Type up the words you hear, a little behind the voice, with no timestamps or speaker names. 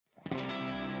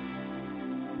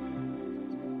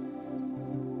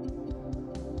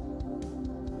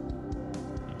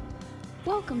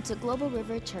Welcome to Global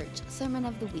River Church Sermon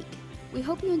of the Week. We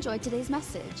hope you enjoyed today's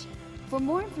message. For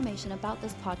more information about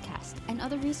this podcast and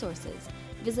other resources,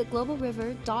 visit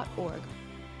globalriver.org.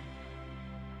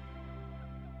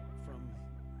 From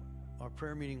our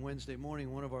prayer meeting Wednesday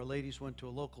morning, one of our ladies went to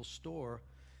a local store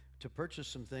to purchase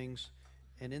some things,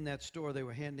 and in that store they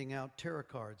were handing out tarot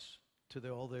cards to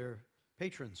all their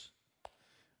patrons,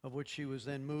 of which she was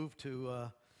then moved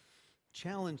to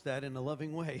challenge that in a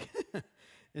loving way.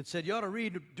 And said, you ought to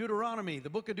read Deuteronomy, the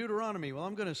book of Deuteronomy. Well,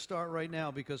 I'm going to start right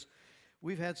now because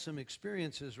we've had some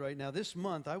experiences right now. This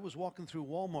month, I was walking through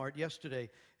Walmart yesterday,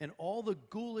 and all the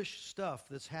ghoulish stuff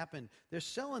that's happened, they're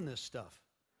selling this stuff.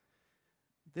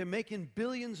 They're making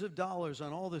billions of dollars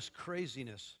on all this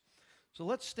craziness. So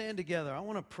let's stand together. I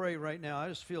want to pray right now. I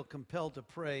just feel compelled to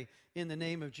pray in the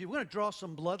name of Jesus. We're going to draw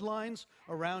some bloodlines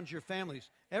around your families.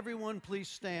 Everyone, please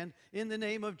stand in the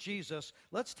name of Jesus.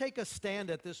 Let's take a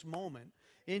stand at this moment.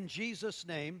 In Jesus'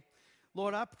 name,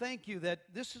 Lord, I thank you that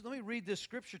let me read this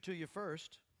scripture to you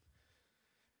first.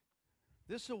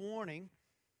 This is a warning.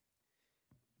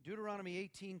 Deuteronomy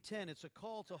 18:10, it's a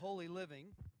call to holy living.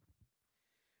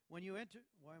 When you enter,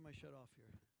 why am I shut off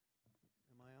here?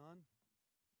 Am I on?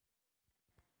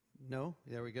 No,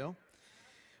 there we go.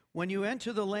 When you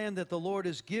enter the land that the Lord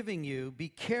is giving you, be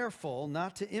careful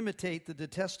not to imitate the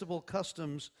detestable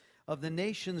customs of the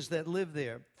nations that live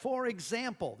there. For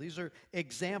example, these are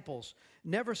examples,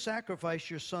 never sacrifice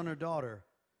your son or daughter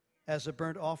as a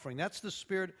burnt offering. That's the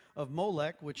spirit of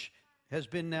Molech, which has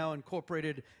been now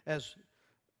incorporated as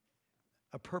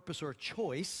a purpose or a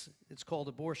choice. It's called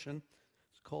abortion.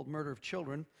 It's called murder of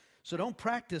children. So don't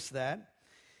practice that.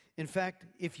 In fact,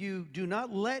 if you do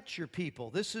not let your people,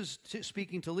 this is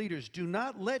speaking to leaders, do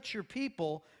not let your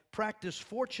people practice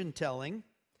fortune telling,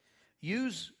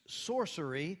 use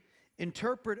sorcery,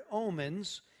 interpret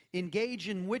omens, engage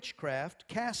in witchcraft,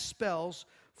 cast spells,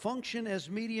 function as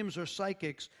mediums or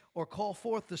psychics, or call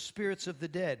forth the spirits of the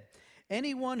dead.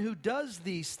 Anyone who does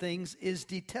these things is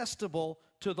detestable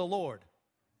to the Lord.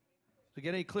 Does it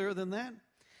get any clearer than that?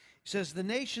 He says, the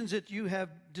nations that you have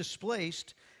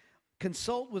displaced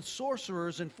consult with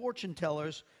sorcerers and fortune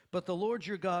tellers, but the Lord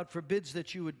your God forbids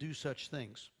that you would do such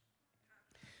things.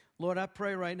 Lord, I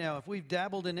pray right now, if we've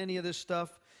dabbled in any of this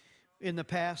stuff in the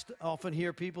past, I often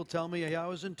hear people tell me, hey, I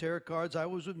was in tarot cards, I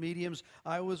was with mediums,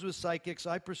 I was with psychics,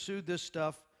 I pursued this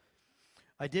stuff,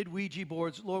 I did Ouija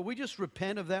boards. Lord, we just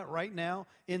repent of that right now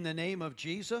in the name of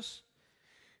Jesus.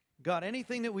 God,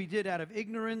 anything that we did out of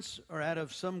ignorance or out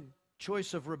of some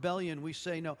choice of rebellion, we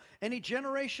say no. Any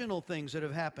generational things that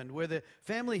have happened where the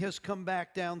family has come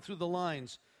back down through the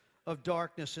lines of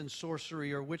darkness and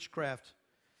sorcery or witchcraft,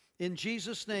 in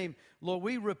Jesus' name, Lord,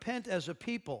 we repent as a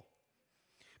people.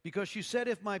 Because you said,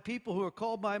 if my people who are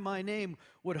called by my name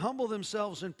would humble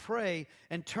themselves and pray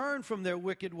and turn from their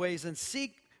wicked ways and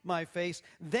seek my face,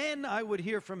 then I would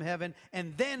hear from heaven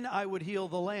and then I would heal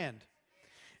the land.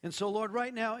 And so, Lord,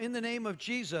 right now, in the name of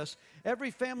Jesus,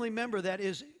 every family member that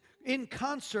is in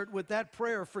concert with that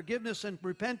prayer of forgiveness and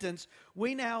repentance,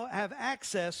 we now have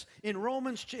access in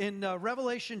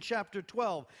Revelation chapter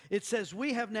 12. It says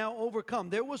we have now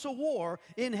overcome. There was a war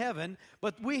in heaven,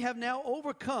 but we have now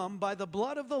overcome by the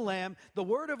blood of the Lamb, the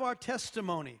word of our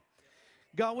testimony.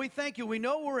 God, we thank you. We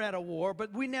know we're at a war,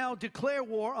 but we now declare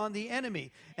war on the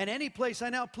enemy. And any place, I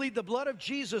now plead the blood of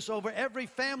Jesus over every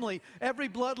family, every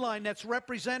bloodline that's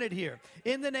represented here.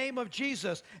 In the name of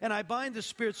Jesus. And I bind the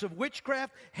spirits of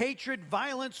witchcraft, hatred,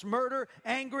 violence, murder,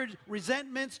 anger,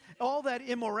 resentments, all that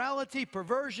immorality,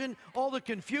 perversion, all the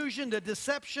confusion, the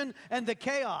deception, and the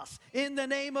chaos. In the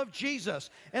name of Jesus.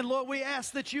 And Lord, we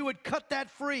ask that you would cut that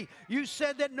free. You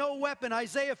said that no weapon,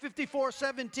 Isaiah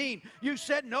 54:17, you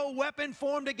said no weapon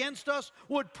formed against us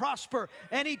would prosper.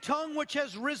 Any tongue which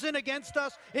has risen against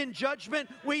us in judgment,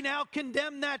 we now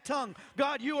condemn that tongue.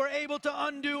 God, you are able to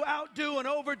undo, outdo, and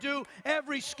overdo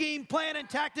every scheme, plan, and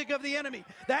tactic of the enemy.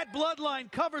 That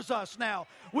bloodline covers us now.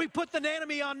 We put the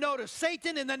enemy on notice.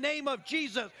 Satan, in the name of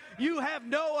Jesus, you have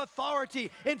no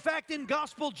authority. In fact, in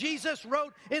gospel, Jesus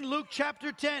wrote in Luke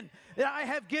chapter 10, that I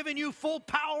have given you full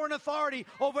power and authority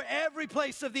over every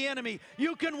place of the enemy.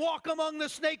 You can walk among the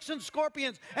snakes and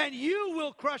scorpions, and you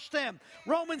will crush them.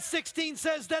 Romans 16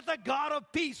 says that the God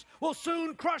of peace will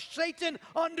soon crush Satan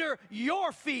under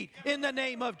your feet in the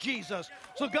name of Jesus.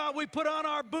 So God, we put on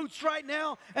our boots right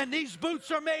now, and these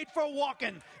boots are made for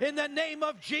walking in the name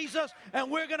of Jesus, and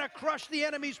we're going to crush the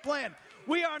enemy's plan.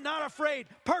 We are not afraid.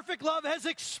 Perfect love has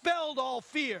expelled all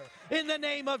fear. in the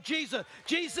name of Jesus.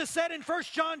 Jesus said in 1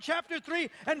 John chapter 3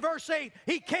 and verse 8,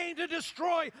 he came to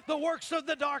destroy the works of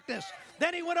the darkness.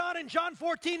 Then he went on in John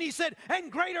 14, he said,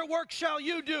 and greater works shall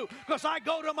you do, because I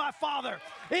go to my Father.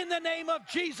 In the name of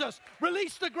Jesus,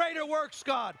 release the greater works,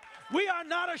 God. We are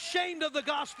not ashamed of the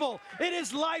gospel. It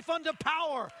is life unto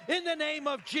power in the name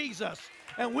of Jesus.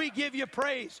 And we give you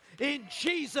praise in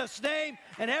Jesus' name.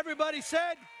 And everybody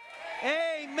said,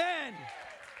 amen.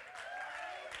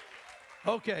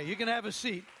 Okay, you can have a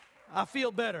seat. I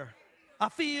feel better. I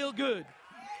feel good.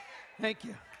 Thank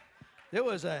you. There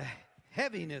was a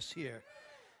heaviness here.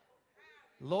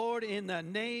 Lord, in the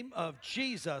name of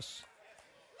Jesus.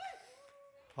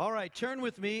 All right, turn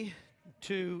with me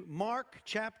to Mark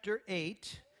chapter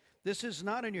 8. This is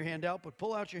not in your handout, but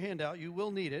pull out your handout. You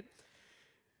will need it.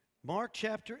 Mark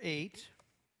chapter 8.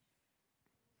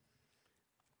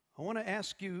 I want to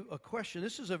ask you a question.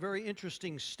 This is a very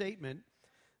interesting statement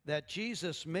that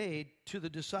Jesus made to the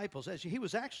disciples. As he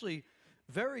was actually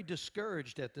very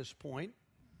discouraged at this point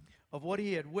of what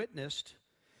he had witnessed.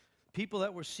 People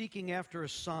that were seeking after a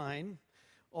sign,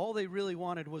 all they really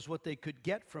wanted was what they could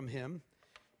get from him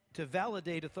to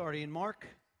validate authority. In Mark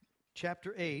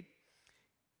chapter 8,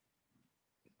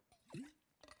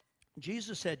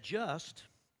 Jesus had just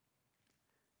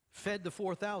fed the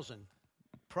 4,000.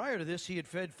 Prior to this, he had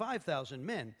fed 5,000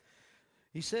 men.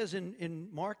 He says in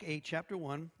Mark 8, chapter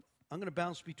 1, I'm going to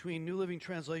bounce between New Living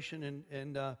Translation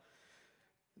and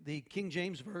the King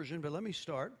James Version, but let me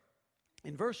start.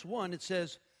 In verse 1, it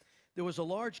says, there was a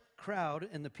large crowd,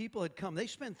 and the people had come. They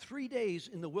spent 3 days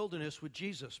in the wilderness with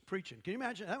Jesus preaching. Can you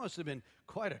imagine? That must have been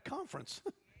quite a conference,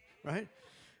 right?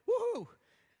 Woohoo!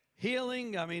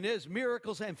 Healing, there's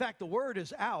miracles. In fact, the word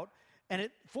is out, and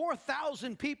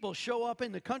 4,000 people show up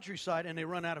in the countryside, and they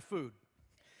run out of food.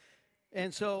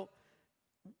 And so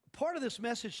part of this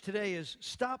message today is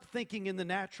stop thinking in the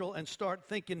natural and start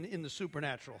thinking in the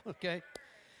supernatural, okay?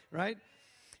 Right?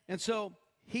 And so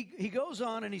he goes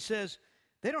on and he says,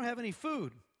 they don't have any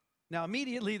food. Now,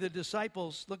 immediately the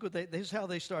disciples, this is how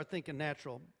they start thinking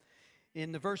natural.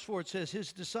 In the verse 4, it says,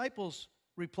 his disciples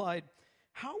replied,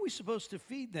 how are we supposed to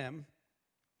feed them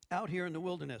out here in the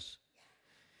wilderness?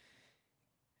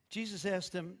 Jesus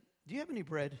asked them, do you have any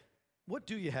bread? What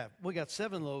do you have? We got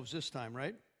 7 loaves this time,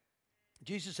 right?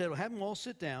 Jesus said, well, have them all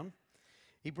sit down.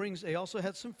 They also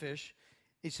had some fish.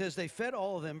 He says they fed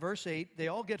all of them. Verse 8, they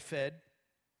all get fed.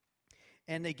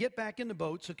 And they get back in the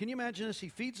boat. So can you imagine this? He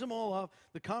feeds them all up.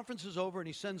 The conference is over, and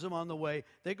he sends them on the way.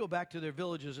 They go back to their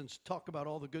villages and talk about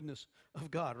all the goodness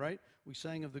of God, right? We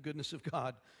sang of the goodness of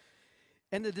God.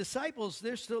 And the disciples,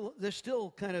 they're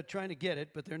still kind of trying to get it,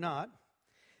 but they're not.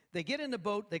 They get in the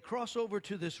boat. They cross over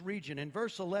to this region. In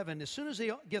verse 11, as soon as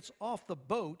he gets off the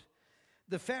boat,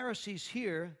 the Pharisees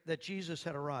hear that Jesus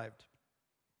had arrived.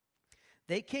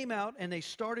 They came out, and they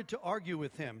started to argue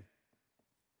with him,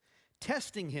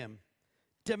 testing him.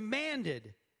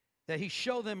 Demanded that he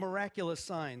show them miraculous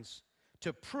signs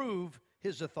to prove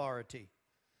his authority.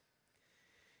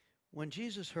 When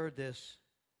Jesus heard this,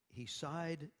 he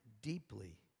sighed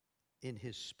deeply in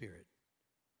his spirit.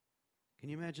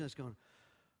 Can you imagine us going,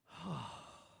 oh.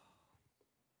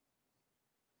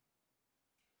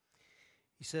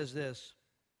 He says this,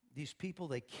 these people,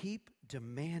 they keep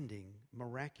demanding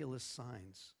miraculous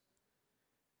signs.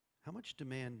 How much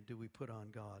demand do we put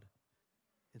on God?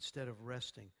 Instead of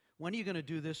resting. When are you going to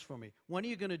do this for me? When are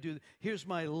you going to do, here's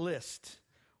my list.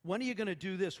 When are you going to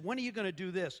do this? When are you going to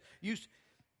do this?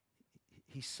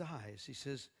 He sighs. He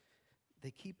says,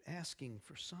 they keep asking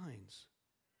for signs.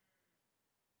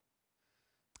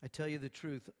 I tell you the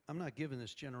truth, I'm not giving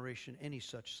this generation any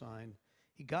such sign.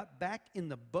 He got back in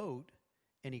the boat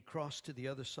and he crossed to the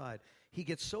other side. He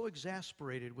gets so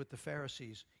exasperated with the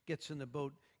Pharisees, gets in the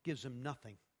boat, gives them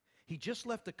nothing. He just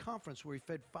left a conference where he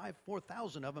fed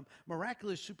 4,000 of them,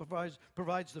 miraculously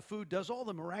provides the food, does all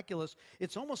the miraculous.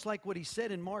 It's almost like what he said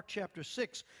in Mark chapter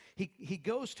 6. He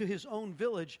goes to his own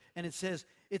village, and it says,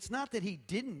 it's not that he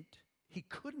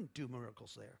couldn't do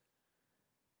miracles there.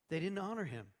 They didn't honor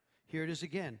him. Here it is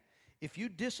again. If you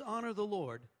dishonor the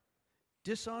Lord,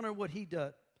 dishonor what he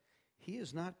does, he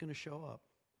is not going to show up.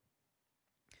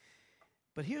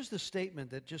 But here's the statement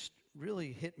that just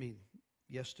really hit me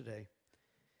yesterday.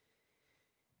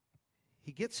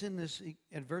 He gets in this,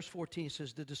 in verse 14, he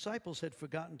says, the disciples had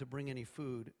forgotten to bring any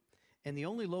food, and the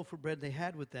only loaf of bread they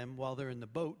had with them while they're in the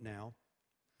boat now,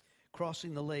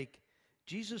 crossing the lake,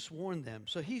 Jesus warned them.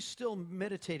 So he's still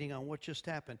meditating on what just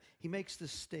happened. He makes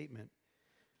this statement,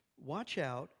 watch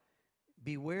out,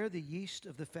 beware the yeast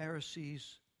of the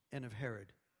Pharisees and of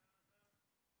Herod.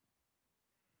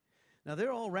 Now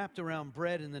they're all wrapped around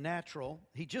bread in the natural.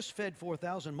 He just fed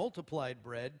 4,000 multiplied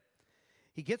bread.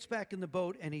 He gets back in the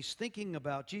boat and he's thinking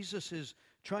about, Jesus is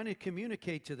trying to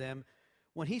communicate to them.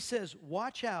 When he says,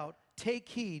 watch out, take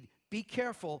heed, be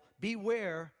careful,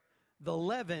 beware the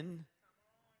leaven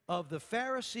of the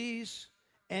Pharisees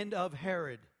and of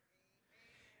Herod.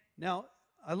 Now,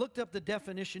 I looked up the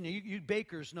definition. You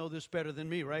bakers know this better than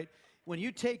me, right? When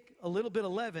you take a little bit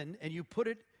of leaven and you put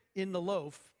it in the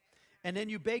loaf, and then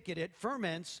you bake it, it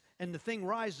ferments, and the thing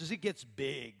rises, it gets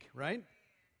big, right?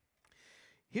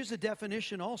 Here's the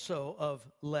definition also of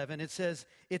leaven. It says,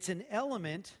 it's an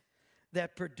element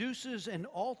that produces an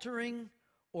altering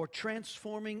or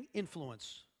transforming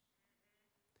influence.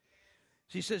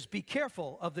 So he says, be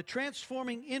careful of the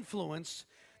transforming influence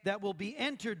that will be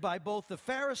entered by both the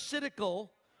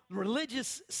Pharisaical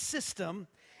religious system,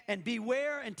 and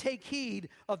beware and take heed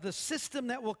of the system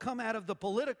that will come out of the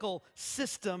political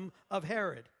system of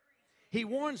Herod. He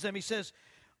warns them. He says,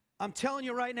 I'm telling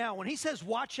you right now, when he says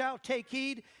watch out, take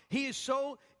heed, he is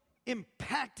so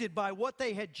impacted by what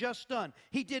they had just done.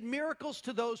 He did miracles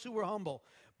to those who were humble,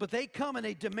 but they come and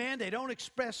they demand, they don't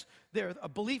express their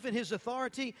belief in his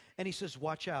authority, and he says,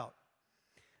 watch out.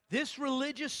 This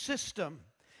religious system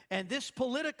and this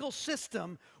political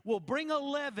system will bring a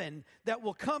leaven that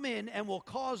will come in and will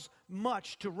cause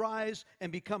much to rise and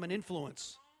become an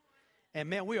influence. And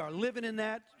man, we are living in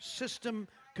that system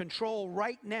control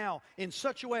right now in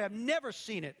such a way I've never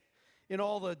seen it in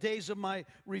all the days of my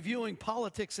reviewing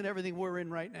politics and everything we're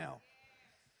in right now.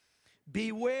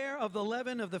 Beware of the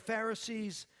leaven of the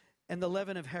Pharisees and the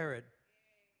leaven of Herod.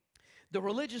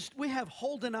 We have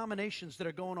whole denominations that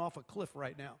are going off a cliff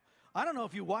right now. I don't know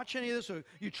if you watch any of this or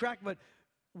you track, but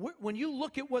when you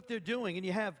look at what they're doing and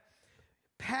you have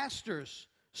pastors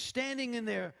standing in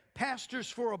there, pastors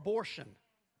for abortion,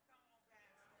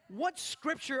 what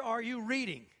scripture are you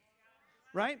reading,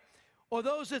 right? Or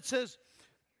those that says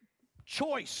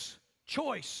choice.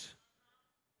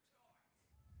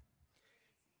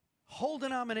 Whole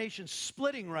denominations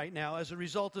splitting right now as a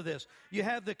result of this. You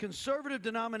have the conservative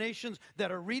denominations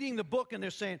that are reading the book and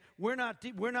they're saying, we're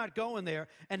not going there.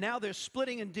 And now they're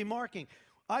splitting and demarking.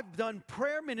 I've done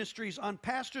prayer ministries on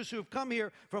pastors who have come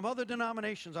here from other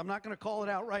denominations. I'm not going to call it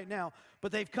out right now,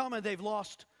 but they've come and they've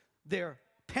lost their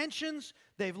pensions.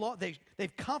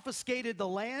 They've confiscated the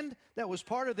land that was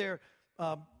part of their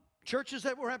churches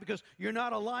that we're at, because you're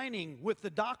not aligning with the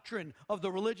doctrine of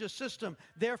the religious system.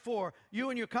 Therefore,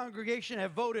 you and your congregation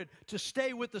have voted to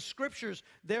stay with the scriptures.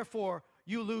 Therefore,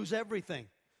 you lose everything.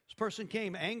 This person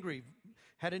came angry,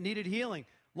 had a needed healing,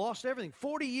 lost everything.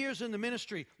 40 years in the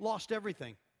ministry, lost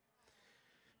everything.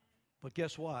 But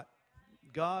guess what?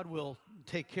 God will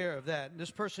take care of that. And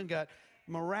this person got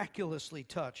miraculously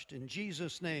touched in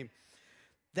Jesus' name.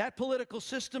 That political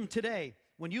system today,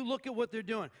 when you look at what they're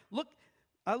doing,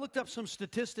 I looked up some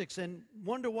statistics and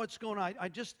wonder what's going on. I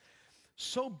just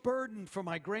so burdened for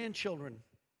my grandchildren.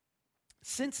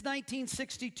 Since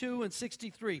 1962 and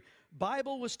 63,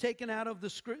 Bible was taken out of the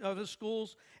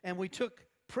schools, and we took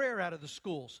prayer out of the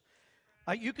schools.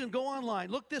 You can go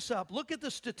online, look this up. Look at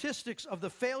the statistics of the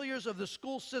failures of the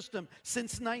school system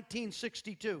since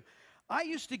 1962. I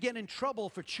used to get in trouble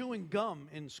for chewing gum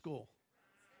in school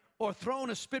or throwing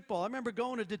a spitball. I remember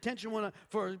going to detention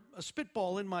for a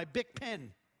spitball in my Bic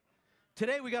pen.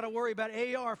 Today we got to worry about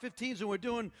AR-15s, and we're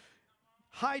doing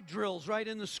hide drills right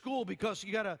in the school because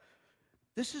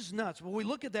this is nuts. When we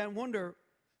look at that and wonder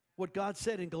what God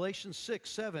said in Galatians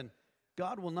 6:7,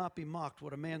 God will not be mocked.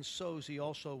 What a man sows, he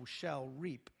also shall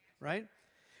reap, right?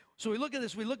 So we look at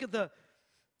this. We look at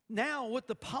now what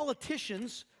the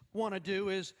politicians want to do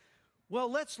is, well,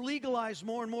 let's legalize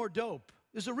more and more dope.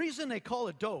 There's a reason they call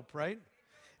it dope, right?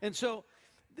 And so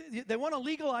they want to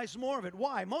legalize more of it.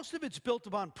 Why? Most of it's built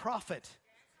upon profit,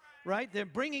 right? They're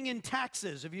bringing in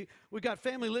taxes. We've got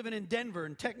family living in Denver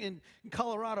and in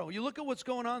Colorado. You look at what's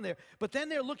going on there. But then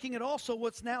they're looking at also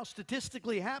what's now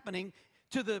statistically happening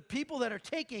to the people that are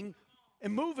taking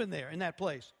and moving there in that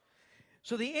place.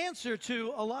 So the answer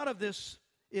to a lot of this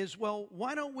is, well,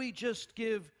 why don't we just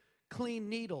give clean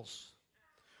needles?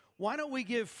 Why don't we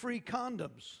give free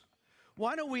condoms?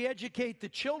 Why don't we educate the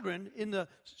children in the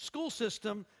school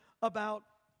system about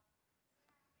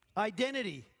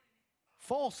identity,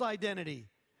 false identity,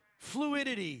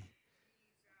 fluidity?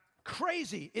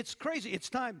 Crazy. It's crazy. It's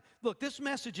time. Look, this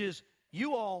message is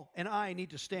you all and I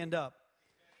need to stand up.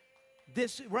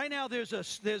 Right now there's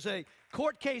a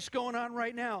court case going on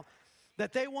right now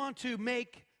that they want to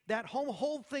make that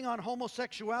whole thing on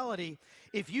homosexuality.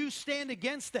 If you stand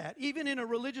against that, even in a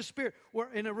religious spirit, or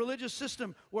in a religious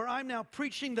system where I'm now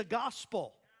preaching the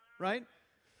gospel, right?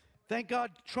 Thank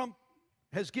God Trump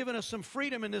has given us some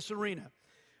freedom in this arena.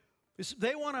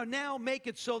 They want to now make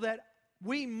it so that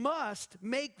we must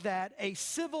make that a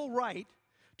civil right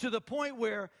to the point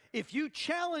where if you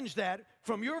challenge that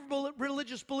from your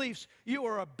religious beliefs, you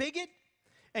are a bigot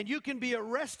and you can be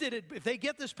arrested if they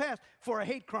get this passed for a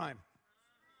hate crime.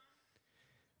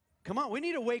 Come on, we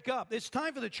need to wake up. It's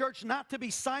time for the church not to be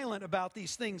silent about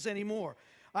these things anymore.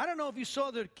 I don't know if you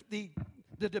saw the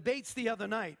debates the other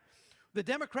night, the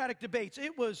Democratic debates.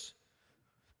 It was,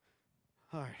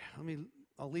 all right,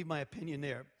 I'll leave my opinion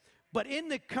there. But in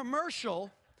the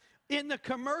commercial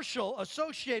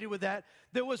associated with that,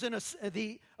 there was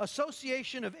the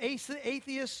Association of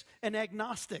Atheists and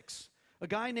Agnostics. A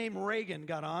guy named Reagan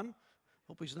got on.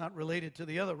 Hope he's not related to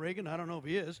the other Reagan. I don't know if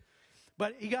he is.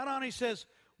 But he got on and he says,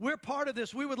 we're part of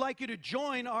this. We would like you to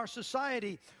join our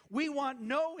society. We want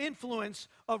no influence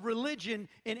of religion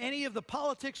in any of the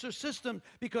politics or system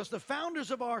because the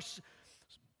founders of our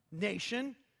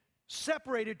nation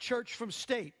separated church from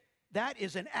state. That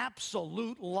is an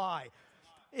absolute lie.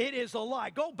 It is a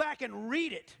lie. Go back and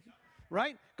read it,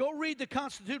 right? Go read the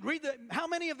Constitution. How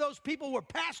many of those people were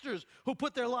pastors who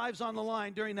put their lives on the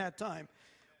line during that time?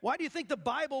 Why do you think the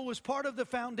Bible was part of the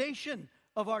foundation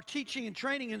of our teaching and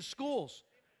training in schools?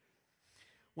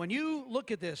 When you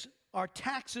look at this, our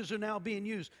taxes are now being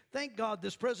used. Thank God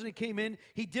this president came in.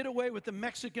 He did away with the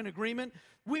Mexican agreement.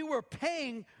 We were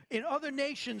paying in other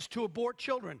nations to abort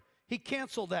children. He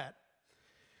canceled that.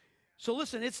 So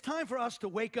listen, it's time for us to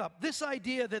wake up. This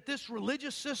idea that this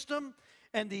religious system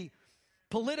and the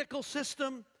political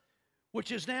system,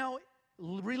 which is now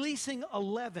releasing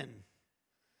 11,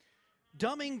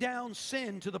 dumbing down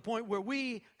sin to the point where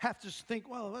we have to think,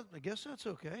 well, I guess that's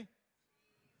okay.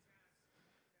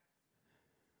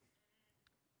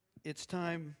 It's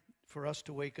time for us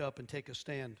to wake up and take a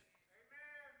stand.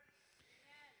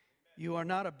 You are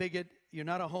not a bigot. You're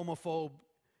not a homophobe.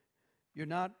 You're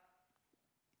not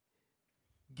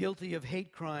guilty of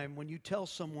hate crime when you tell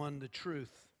someone the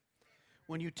truth.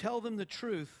 When you tell them the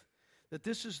truth that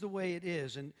this is the way it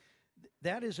is. And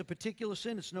that is a particular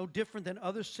sin. It's no different than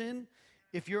other sin.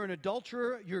 If you're an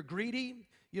adulterer, you're greedy.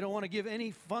 You don't want to give any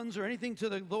funds or anything to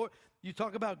the Lord. You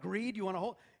talk about greed. You want to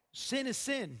hold. Sin is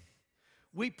sin.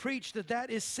 We preach that that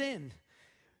is sin.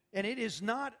 And it is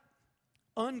not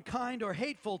unkind or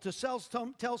hateful to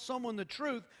tell someone the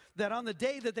truth that on the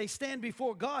day that they stand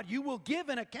before God, you will give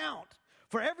an account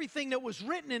for everything that was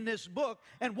written in this book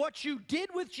and what you did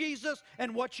with Jesus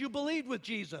and what you believed with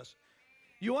Jesus.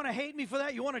 You want to hate me for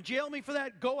that? You want to jail me for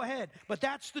that? Go ahead. But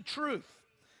that's the truth.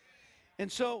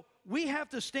 And so we have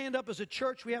to stand up as a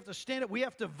church. We have to stand up. We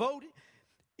have to vote.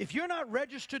 If you're not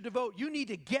registered to vote, you need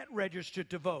to get registered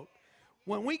to vote.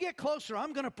 When we get closer,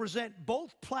 I'm going to present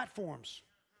both platforms,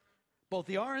 both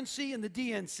the RNC and the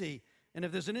DNC. And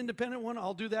if there's an independent one,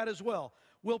 I'll do that as well.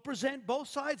 We'll present both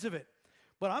sides of it.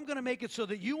 But I'm going to make it so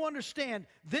that you understand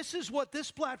this is what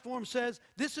this platform says,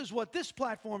 this is what this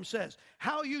platform says.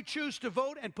 How you choose to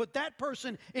vote and put that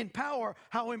person in power,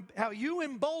 how you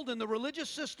embolden the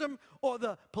religious system or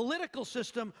the political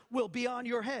system will be on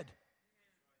your head.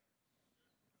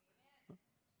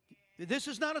 This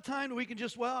is not a time that we can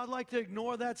just, I'd like to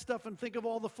ignore that stuff and think of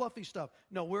all the fluffy stuff.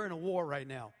 No, we're in a war right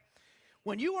now.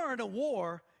 When you are in a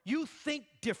war, you think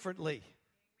differently.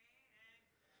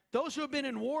 Those who have been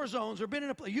in war zones or been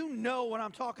in you know what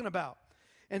I'm talking about.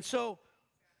 And so,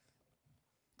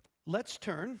 let's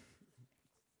turn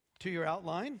to your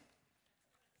outline.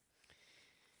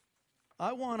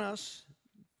 I want us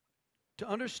to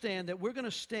understand that we're going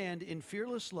to stand in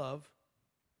fearless love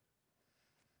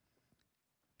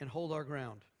and hold our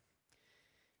ground.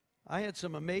 I had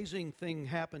some amazing thing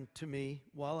happen to me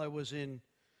while I was in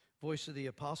Voice of the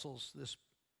Apostles this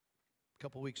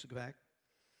couple weeks back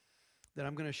that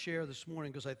I'm going to share this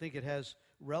morning because I think it has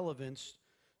relevance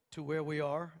to where we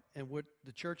are and what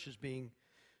the church is being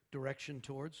direction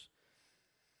towards.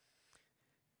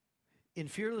 In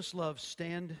fearless love,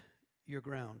 stand your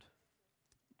ground.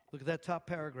 Look at that top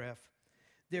paragraph.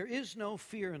 There is no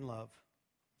fear in love.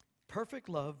 Perfect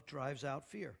love drives out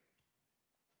fear.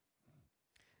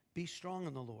 Be strong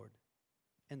in the Lord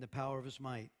and the power of his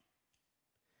might.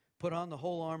 Put on the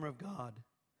whole armor of God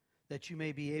that you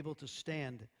may be able to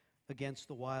stand against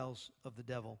the wiles of the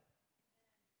devil.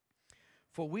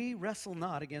 For we wrestle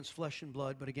not against flesh and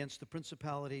blood, but against the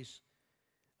principalities,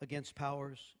 against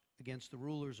powers, against the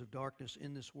rulers of darkness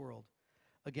in this world,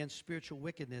 against spiritual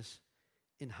wickedness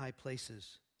in high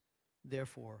places.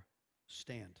 Therefore,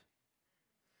 stand.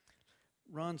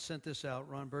 Ron sent this out,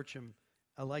 Ron Burcham.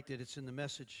 I liked it. It's in the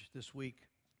Message this week,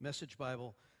 Message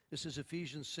Bible. This is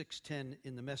Ephesians 6:10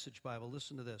 in the Message Bible.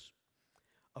 Listen to this.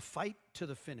 A fight to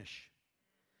the finish.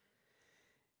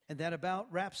 And that about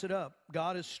wraps it up.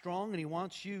 God is strong and he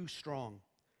wants you strong.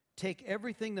 Take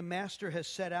everything the master has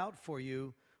set out for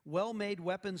you, well-made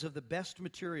weapons of the best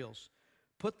materials.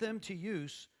 Put them to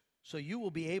use so you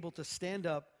will be able to stand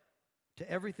up to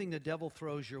everything the devil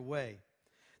throws your way.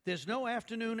 There's no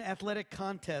afternoon athletic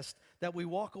contest that we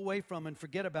walk away from and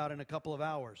forget about in a couple of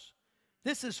hours.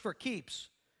 This is for keeps.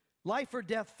 Life or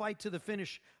death fight to the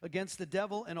finish against the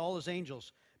devil and all his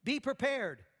angels. Be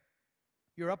prepared.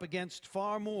 You're up against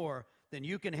far more than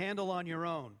you can handle on your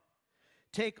own.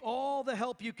 Take all the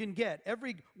help you can get,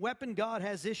 every weapon God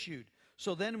has issued.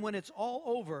 So then when it's all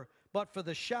over, but for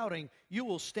the shouting, you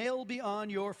will still be on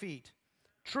your feet.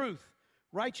 Truth,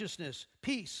 righteousness,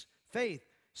 peace, faith,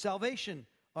 salvation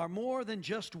are more than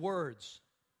just words.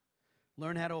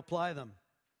 Learn how to apply them.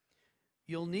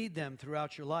 You'll need them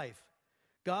throughout your life.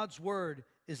 God's word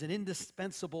is an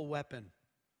indispensable weapon.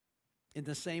 In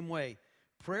the same way,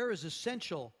 prayer is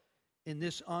essential in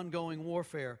this ongoing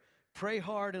warfare. Pray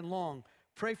hard and long.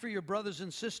 Pray for your brothers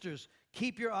and sisters.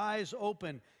 Keep your eyes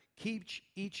open. Keep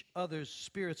each other's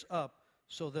spirits up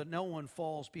so that no one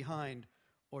falls behind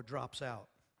or drops out.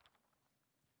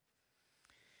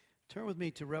 Turn with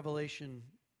me to Revelation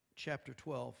chapter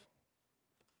 12.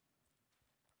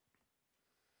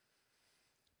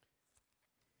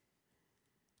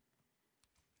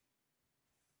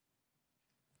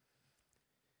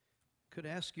 Could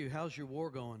ask you, how's your war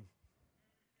going?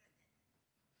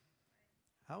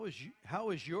 How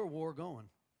is your war going?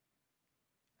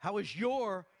 How is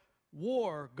your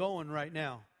war going right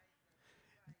now?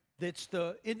 It's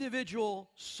the individual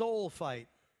soul fight.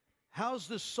 How's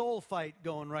the soul fight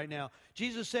going right now?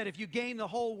 Jesus said, if you gain the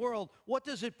whole world, what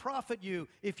does it profit you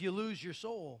if you lose your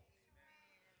soul?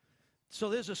 So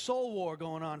there's a soul war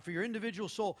going on for your individual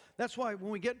soul. That's why when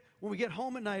we get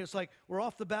home at night, it's like we're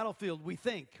off the battlefield, we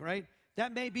think, right?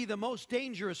 That may be the most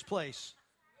dangerous place.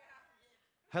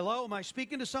 Hello, am I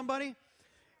speaking to somebody?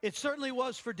 It certainly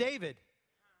was for David.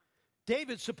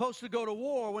 David's supposed to go to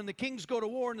war when the kings go to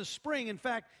war in the spring. In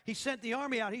fact, he sent the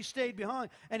army out. He stayed behind,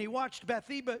 and he watched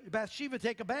Bathsheba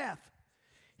take a bath.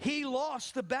 He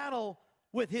lost the battle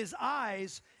with his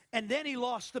eyes, and then he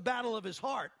lost the battle of his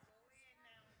heart.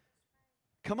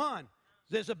 Come on.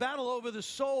 There's a battle over the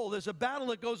soul. There's a battle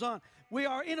that goes on. We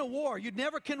are in a war. You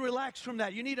never can relax from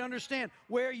that. You need to understand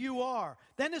where you are.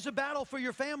 Then there's a battle for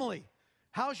your family.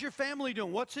 How's your family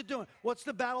doing? What's it doing? What's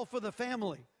the battle for the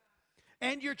family?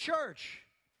 And your church,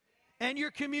 and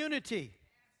your community,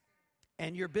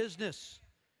 and your business,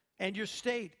 and your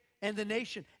state, and the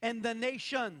nation, and the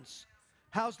nations.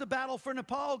 How's the battle for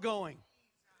Nepal going?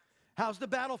 How's the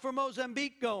battle for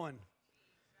Mozambique going?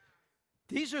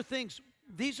 These are things,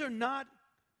 these are not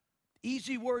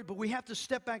easy words, but we have to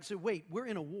step back and say, wait, we're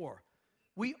in a war.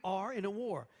 We are in a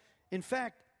war. In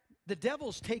fact, the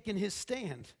devil's taken his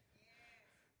stand.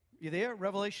 You there?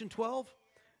 Revelation 12?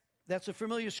 That's a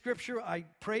familiar scripture. I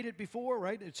prayed it before,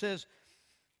 right? It says,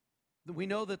 we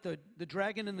know that the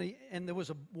dragon and there was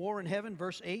a war in heaven,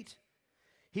 verse 8.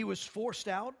 He was forced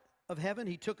out of heaven.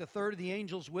 He took a third of the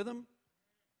angels with him.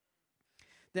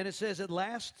 Then it says, at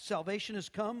last salvation has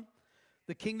come,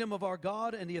 the kingdom of our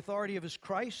God and the authority of his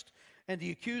Christ, and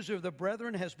the accuser of the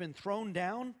brethren has been thrown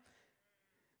down.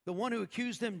 The one who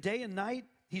accused them day and night,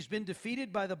 he's been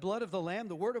defeated by the blood of the Lamb,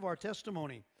 the word of our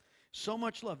testimony. So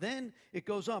much love. Then it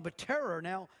goes on. But terror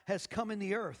now has come in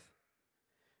the earth.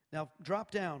 Now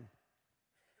drop down.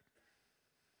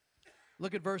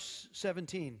 Look at verse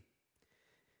 17.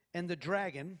 And the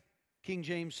dragon, King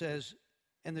James says,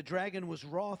 and the dragon was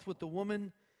wroth with the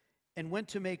woman and went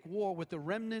to make war with the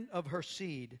remnant of her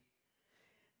seed,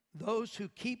 those who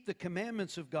keep the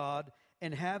commandments of God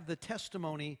and have the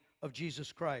testimony of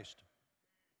Jesus Christ.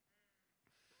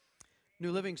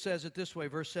 New Living says it this way,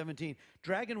 verse 17.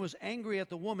 Dragon was angry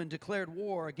at the woman, declared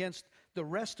war against the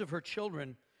rest of her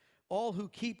children, all who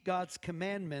keep God's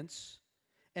commandments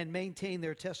and maintain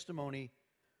their testimony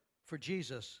for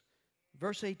Jesus.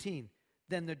 Verse 18.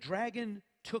 Then the dragon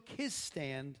took his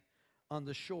stand on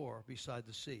the shore beside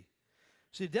the sea.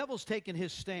 See, the devil's taken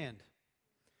his stand.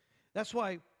 That's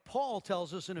why Paul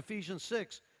tells us in Ephesians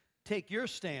 6, take your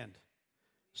stand.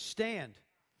 Stand.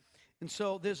 And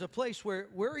so there's a place where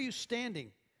are you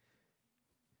standing?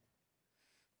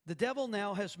 The devil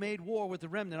now has made war with the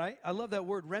remnant. I love that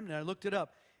word remnant. I looked it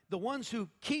up. The ones who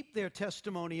keep their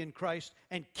testimony in Christ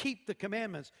and keep the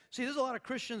commandments. See, there's a lot of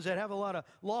Christians that have a lot of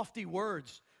lofty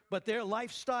words, but their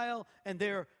lifestyle and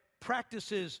their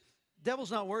practices, devil's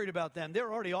not worried about them.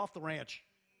 They're already off the ranch,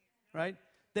 right?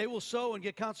 They will sow and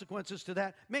get consequences to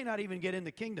that. May not even get in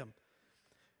the kingdom.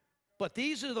 But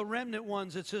these are the remnant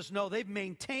ones that says, no, they've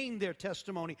maintained their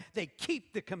testimony. They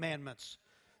keep the commandments.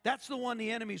 That's the one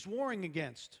the enemy's warring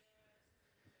against.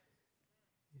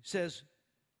 He says,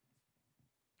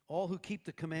 all who keep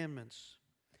the commandments.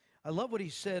 I love what he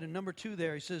said in number 2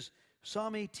 there. He says,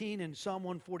 Psalm 18 and Psalm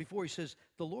 144, he says,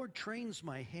 the Lord trains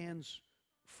my hands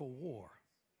for war.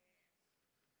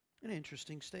 An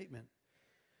interesting statement.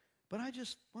 But I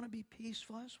just want to be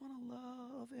peaceful. I just want to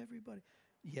love everybody.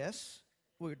 Yes,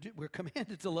 we're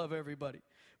commanded to love everybody.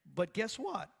 But guess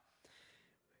what?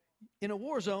 In a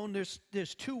war zone,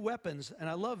 there's 2 weapons, and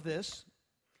I love this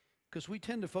because we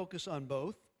tend to focus on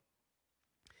both.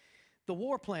 The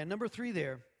war plan, number 3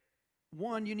 there.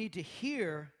 1, you need to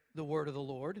hear the word of the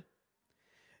Lord.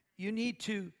 You need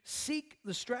to seek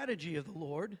the strategy of the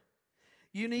Lord.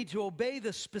 You need to obey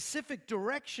the specific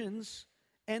directions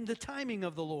and the timing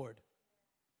of the Lord.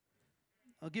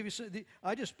 I'll give you some.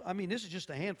 This is just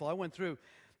a handful. I went through.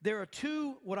 There are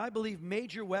 2, what I believe,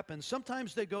 major weapons.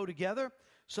 Sometimes they go together.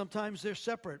 Sometimes they're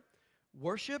separate.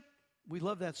 Worship. We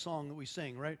love that song that we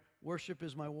sing, right? Worship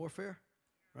is my warfare,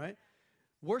 right?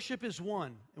 Worship is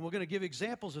one, and we're going to give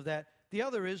examples of that. The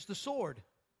other is the sword,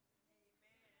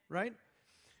 right?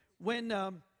 When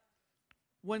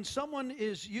someone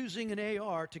is using an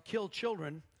AR to kill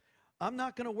children, I'm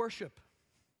not going to worship.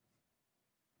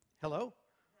 Hello?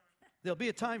 There'll be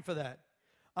a time for that.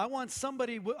 I want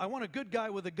a good guy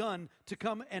with a gun to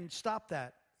come and stop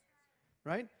that,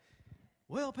 right?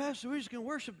 Well, Pastor, we're just going to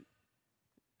worship.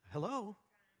 Hello?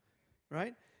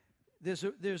 Right? There's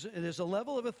a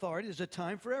level of authority. There's a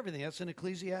time for everything. That's in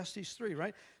Ecclesiastes 3,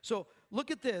 right? So look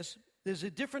at this. There's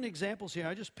different examples here.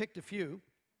 I just picked a few.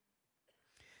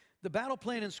 The battle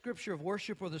plan in Scripture of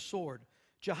worship or the sword.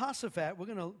 Jehoshaphat, we're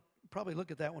going to probably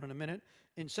look at that one in a minute,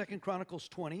 in 2 Chronicles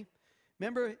 20.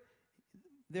 Remember,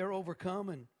 they're overcome.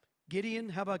 And Gideon,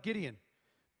 how about Gideon?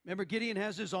 Remember, Gideon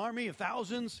has his army of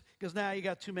thousands? Because now you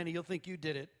got too many. You'll think you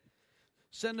did it.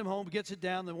 Send them home, gets it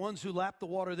down. The ones who lap the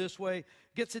water this way,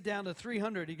 gets it down to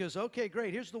 300. He goes, okay,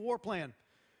 great. Here's the war plan.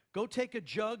 Go take a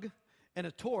jug and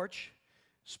a torch.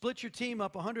 Split your team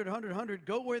up 100, 100, 100.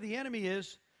 Go where the enemy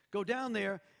is. Go down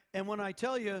there. And when I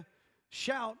tell you,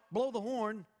 shout, blow the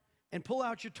horn, and pull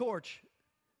out your torch.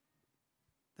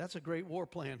 That's a great war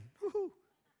plan. Woo-hoo.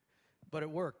 But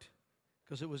it worked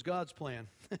because it was God's plan,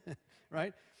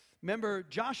 right? Remember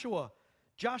Joshua.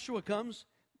 Joshua comes.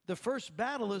 The first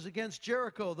battle is against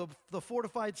Jericho, the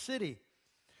fortified city.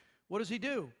 What does he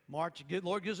do? March.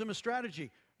 Lord gives him a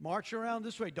strategy. March around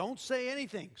this way. Don't say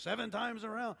anything. 7 times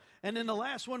around. And then the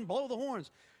last one, blow the horns.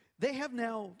 They have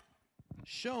now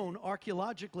shown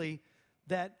archaeologically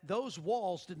that those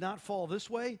walls did not fall this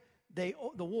way.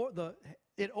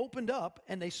 It opened up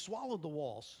and they swallowed the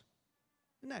walls.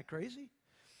 Isn't that crazy?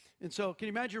 And so can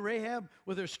you imagine Rahab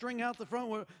with her string out the front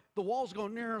where the walls go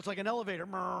near, it's like an elevator.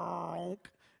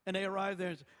 And they arrive there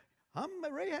and say, I'm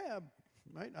Rahab,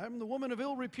 right? I'm the woman of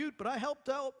ill repute, but I helped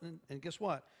out. And guess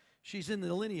what? She's in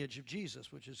the lineage of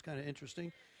Jesus, which is kind of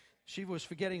interesting. She was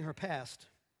forgetting her past.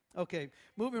 Okay,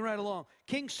 moving right along.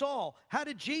 King Saul. How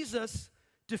did Jesus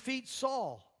defeat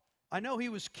Saul? I know he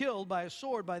was killed by a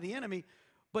sword by the enemy,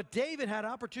 but David had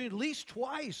opportunity at least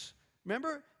twice.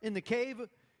 Remember, in the cave,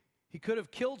 he could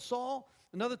have killed Saul.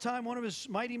 Another time, one of his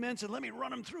mighty men said, let me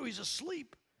run him through. He's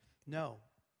asleep. No.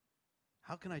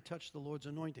 How can I touch the Lord's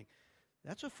anointing?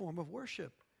 That's a form of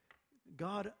worship.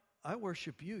 God, I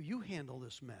worship you. You handle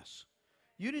this mess.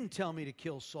 You didn't tell me to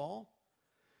kill Saul.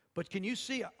 But can you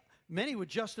see, many would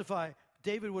justify,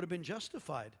 David would have been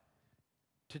justified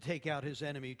to take out his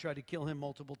enemy. He tried to kill him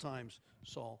multiple times,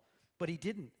 Saul. But he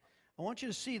didn't. I want you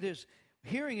to see this.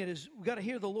 Hearing it is, we've got to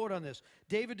hear the Lord on this.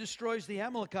 David destroys the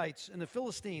Amalekites and the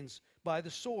Philistines by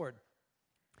the sword.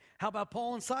 How about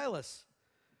Paul and Silas?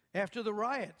 After the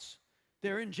riots,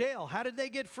 they're in jail. How did they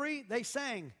get free? They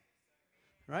sang,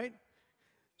 right?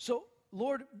 So,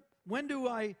 Lord, when do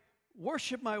I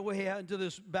worship my way out into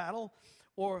this battle?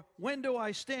 Or when do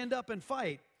I stand up and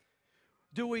fight?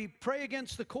 Do we pray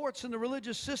against the courts and the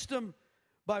religious system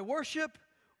by worship?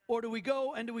 Or do we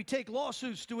go and do we take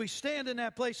lawsuits? Do we stand in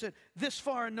that place at this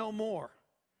far and no more?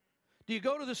 Do you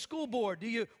go to the school board?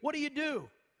 What do you do?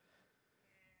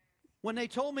 When they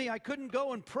told me I couldn't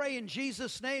go and pray in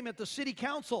Jesus' name at the city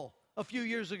council a few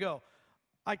years ago,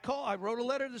 I wrote a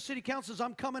letter to the city council, says,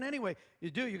 I'm coming anyway.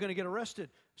 You're going to get arrested.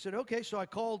 I said, okay, so I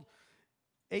called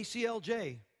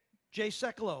ACLJ, Jay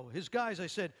Sekulow, his guys. I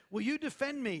said, will you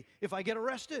defend me if I get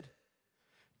arrested?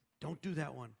 Don't do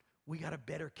that one. We got a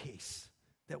better case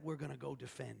that we're going to go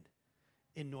defend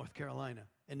in North Carolina.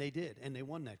 And they did, and they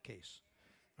won that case.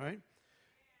 All right?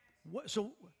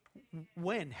 So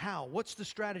when? How? What's the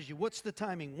strategy? What's the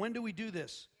timing? When do we do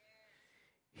this?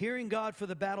 Hearing God for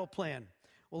the battle plan.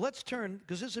 Well, let's turn,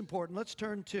 because this is important, let's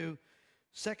turn to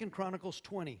 2 Chronicles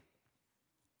 20.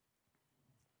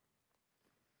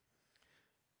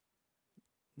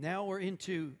 Now we're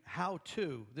into how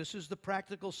to. This is the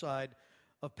practical side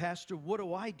of, Pastor, what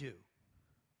do I do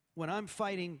when I'm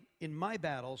fighting in my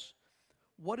battles?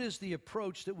 What is the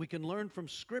approach that we can learn from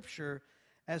Scripture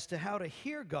as to how to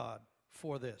hear God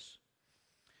for this?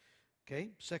 Okay,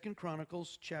 2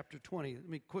 Chronicles chapter 20. Let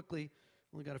me quickly,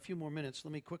 only got a few more minutes.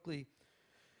 Let me quickly.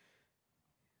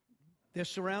 They're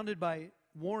surrounded by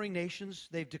warring nations.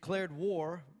 They've declared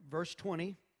war. Verse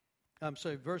 1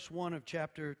 of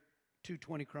chapter 2,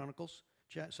 Chronicles.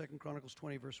 2 Chronicles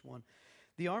 20, verse 1.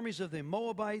 The armies of the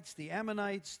Moabites, the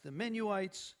Ammonites, the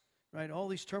Menuites, right? All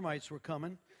these termites were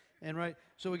coming. And right,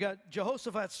 so we got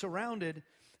Jehoshaphat surrounded.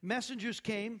 Messengers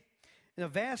came, and a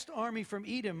vast army from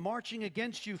Edom marching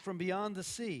against you from beyond the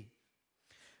sea.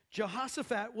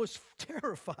 Jehoshaphat was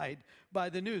terrified by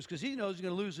the news because he knows he's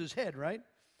going to lose his head, right?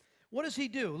 What does he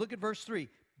do? Look at verse 3.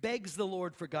 Begs the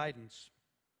Lord for guidance.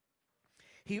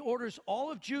 He orders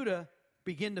all of Judah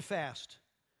begin to fast.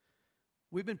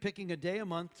 We've been picking a day a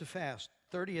month to fast.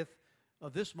 30th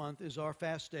of this month is our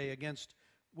fast day against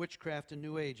witchcraft and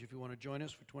New Age, if you want to join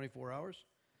us for 24 hours.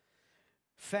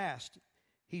 Fast.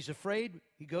 He's afraid.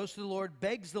 He goes to the Lord,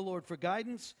 begs the Lord for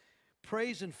guidance,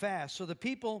 prays and fast. So the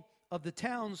people of the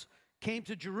towns came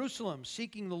to Jerusalem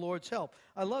seeking the Lord's help.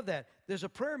 I love that. There's a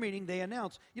prayer meeting they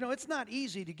announce. You know, it's not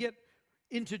easy to get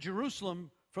into Jerusalem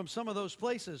from some of those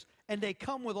places, and they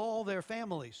come with all their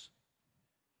families.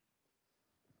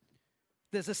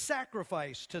 There's a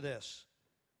sacrifice to this.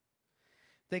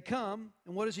 They come,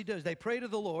 and what does he do? They pray to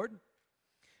the Lord,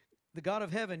 the God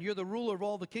of heaven. You're the ruler of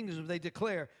all the kingdoms. They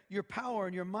declare your power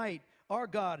and your might, our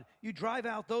God. You drive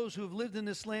out those who have lived in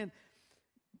this land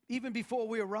even before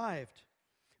we arrived.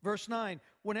 Verse 9,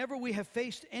 whenever we have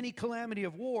faced any calamity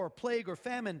of war, plague, or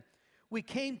famine, we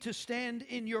came to stand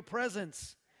in your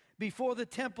presence before the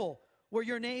temple where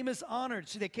your name is honored.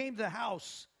 See, they came to the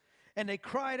house, and they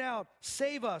cried out,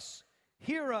 save us,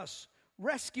 hear us,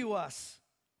 rescue us.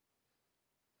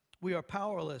 We are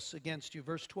powerless against you.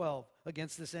 Verse 12,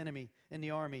 against this enemy and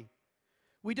the army.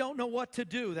 We don't know what to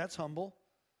do. That's humble.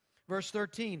 Verse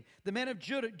 13, the men of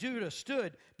Judah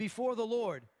stood before the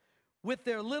Lord with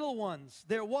their little ones,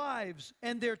 their wives,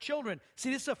 and their children. See,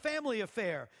 this is a family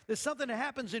affair. There's something that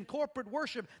happens in corporate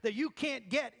worship that you can't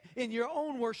get in your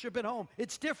own worship at home.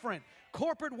 It's different.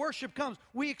 Corporate worship comes.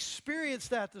 We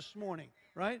experienced that this morning,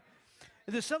 right?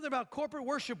 There's something about corporate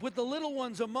worship with the little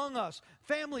ones among us,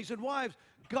 families and wives.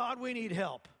 God, we need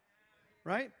help,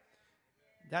 right?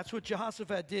 That's what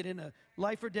Jehoshaphat did in a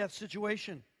life or death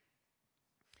situation.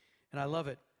 And I love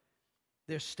it.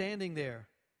 They're standing there,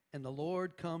 and the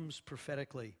Lord comes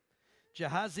prophetically.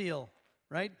 Jahaziel,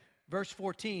 right? Verse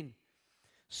 14.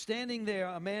 Standing there,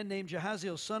 a man named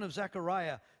Jahaziel, son of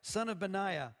Zechariah, son of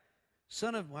Benaiah,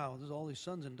 son of, wow, there's all these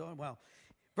sons and daughters, wow.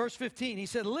 Verse 15, he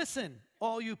said, listen,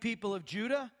 all you people of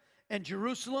Judah and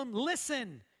Jerusalem,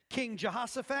 listen, King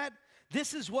Jehoshaphat.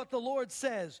 This is what the Lord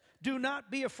says. Do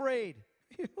not be afraid.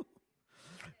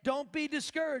 Don't be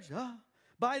discouraged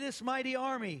by this mighty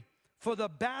army, for the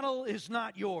battle is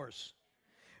not yours,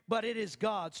 but it is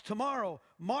God's. Tomorrow,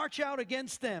 march out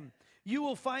against them. You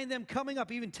will find them coming up.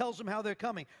 He even tells them how they're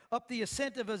coming. Up the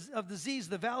ascent of the Ziz,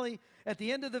 the valley, at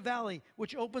the end of the valley,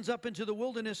 which opens up into the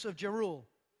wilderness of Jeruel.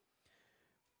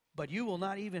 But you will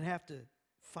not even have to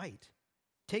fight.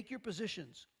 Take your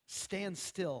positions, stand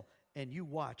still, and you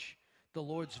watch the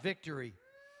Lord's victory.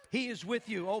 He is with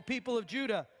you, O people of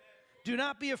Judah. Do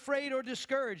not be afraid or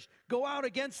discouraged. Go out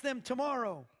against them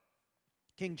tomorrow.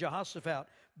 King Jehoshaphat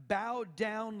bowed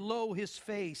down low his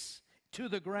face to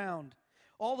the ground.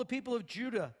 All the people of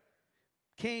Judah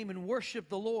came and worshiped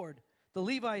the Lord. The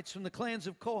Levites from the clans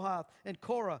of Kohath and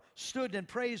Korah stood and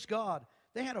praised God.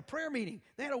 They had a prayer meeting.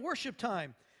 They had a worship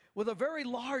time with a very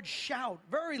large shout,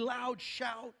 very loud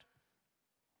shout.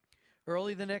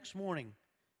 Early the next morning,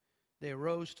 they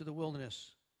arose to the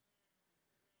wilderness.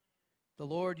 The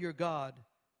Lord your God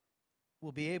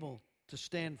will be able to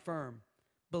stand firm.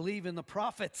 Believe in the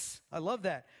prophets. I love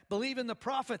that. Believe in the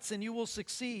prophets and you will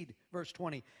succeed. Verse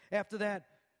 20. After that,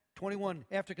 21,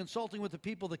 after consulting with the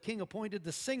people, the king appointed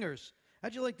the singers.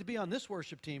 How'd you like to be on this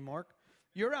worship team, Mark?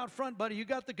 You're out front, buddy. You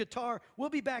got the guitar. We'll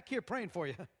be back here praying for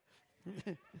you.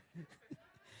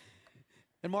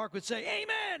 And Mark would say,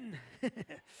 amen.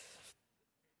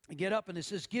 Get up and it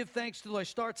says, give thanks to the Lord.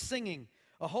 Start singing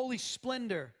a holy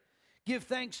splendor. Give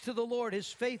thanks to the Lord. His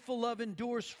faithful love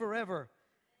endures forever.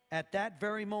 At that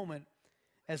very moment,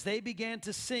 as they began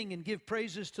to sing and give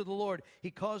praises to the Lord,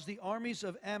 he caused the armies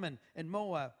of Ammon and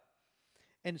Moab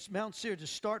and Mount Seir to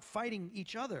start fighting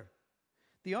each other.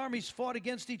 The armies fought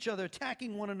against each other,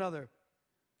 attacking one another.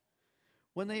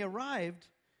 When they arrived,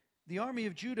 the army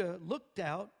of Judah looked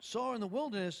out, saw in the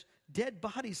wilderness dead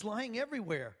bodies lying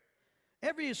everywhere.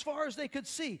 As far as they could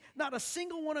see. Not a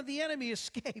single one of the enemy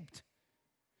escaped.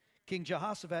 King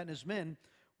Jehoshaphat and his men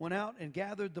went out and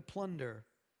gathered the plunder.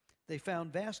 They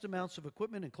found vast amounts of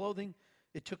equipment and clothing.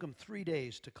 It took them 3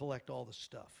 days to collect all the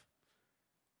stuff.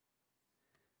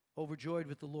 Overjoyed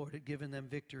with the Lord had given them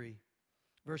victory.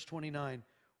 Verse 29,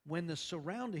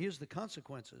 here's the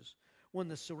consequences. When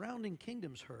the surrounding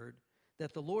kingdoms heard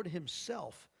that the Lord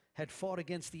himself had fought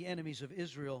against the enemies of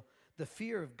Israel, the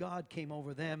fear of God came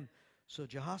over them. So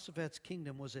Jehoshaphat's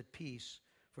kingdom was at peace,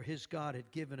 for his God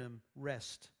had given him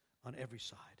rest on every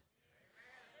side.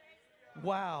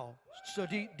 Wow. So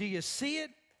do you see it?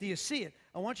 Do you see it?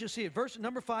 I want you to see it. Verse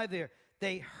number 5 there.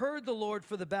 They heard the Lord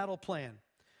for the battle plan.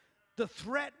 The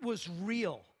threat was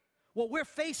real. What we're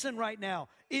facing right now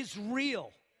is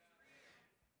real.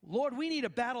 Lord, we need a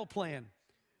battle plan.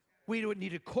 We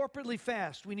need to corporately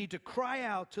fast. We need to cry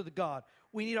out to the God.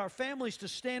 We need our families to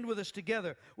stand with us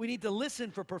together. We need to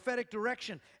listen for prophetic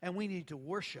direction, and we need to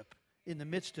worship in the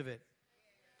midst of it.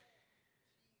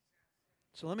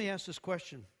 So let me ask this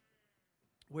question.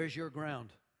 Where's your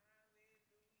ground?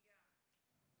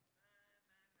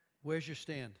 Where's your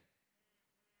stand?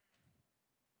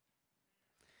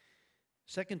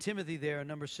 2 Timothy there,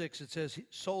 number 6, it says,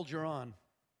 soldier on.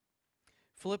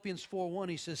 Philippians 4:1,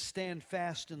 he says, stand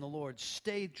fast in the Lord.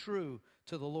 Stay true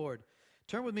to the Lord.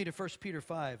 Turn with me to 1 Peter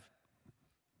 5.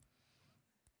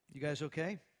 You guys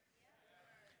okay?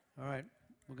 All right,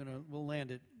 we'll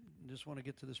land it. I just want to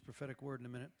get to this prophetic word in a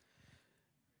minute.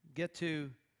 Get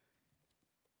to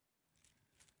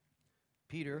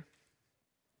Peter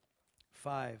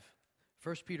 5.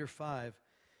 1 Peter 5.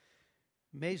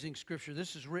 Amazing scripture.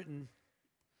 This is written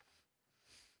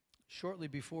shortly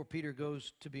before Peter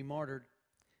goes to be martyred,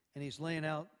 and he's laying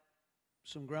out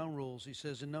some ground rules. He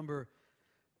says in 1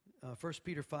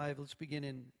 Peter 5, let's begin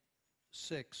in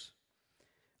 6.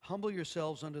 Humble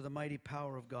yourselves under the mighty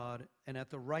power of God, and at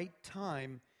the right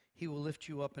time he will lift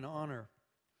you up in honor.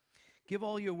 Give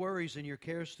all your worries and your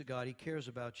cares to God. He cares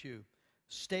about you.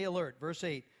 Stay alert. Verse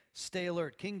 8, stay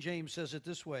alert. King James says it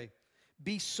this way.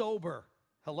 Be sober.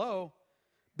 Hello?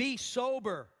 Be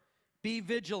sober. Be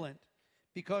vigilant.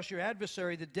 Because your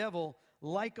adversary, the devil,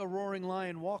 like a roaring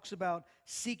lion, walks about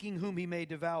seeking whom he may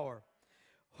devour.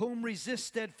 Whom resist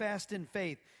steadfast in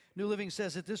faith. New Living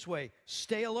says it this way.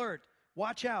 Stay alert.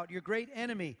 Watch out. Your great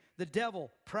enemy, the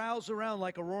devil, prowls around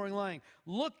like a roaring lion,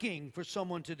 looking for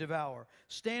someone to devour.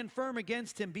 Stand firm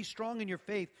against him. Be strong in your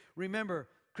faith. Remember,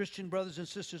 Christian brothers and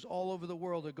sisters all over the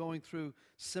world are going through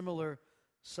similar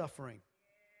suffering.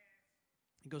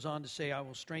 He goes on to say, I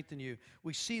will strengthen you.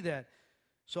 We see that.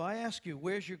 So I ask you,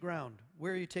 where's your ground?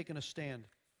 Where are you taking a stand?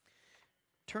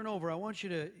 Turn over. I want you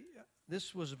to,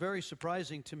 this was very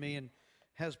surprising to me and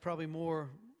has probably more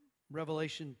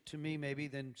revelation to me maybe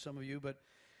than some of you, but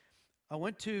I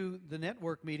went to the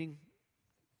network meeting.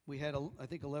 We had, I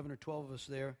think, 11 or 12 of us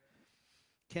there.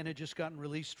 Ken had just gotten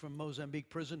released from Mozambique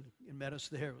prison and met us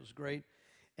there. It was great.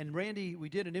 And Randy, we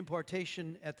did an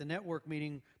impartation at the network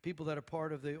meeting, people that are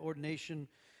part of the ordination,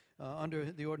 under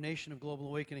the ordination of Global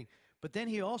Awakening. But then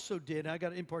he also did, I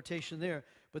got an impartation there,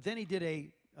 but then he did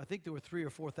I think there were 3,000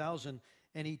 or 4,000,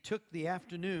 and he took the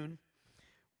afternoon,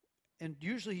 and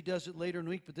usually he does it later in the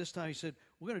week, but this time he said,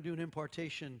 we're going to do an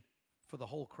impartation for the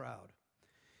whole crowd.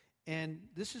 And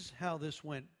this is how this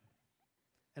went,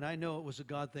 and I know it was a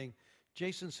God thing.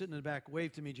 Jason sitting in the back,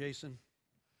 wave to me, Jason.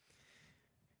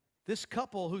 This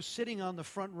couple who's sitting on the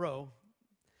front row,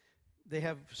 they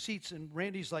have seats, and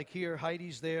Randy's like here,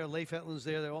 Heidi's there, Leif Hetland's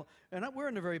there. They're all, and we're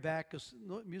in the very back because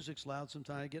music's loud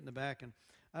sometimes. I get in the back, and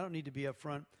I don't need to be up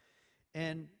front.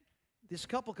 And this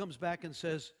couple comes back and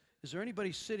says, is there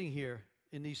anybody sitting here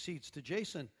in these seats to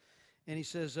Jason? And he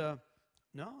says,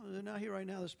 no, they're not here right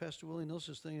now. This is Pastor Willie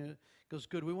Nils's thing. And it goes,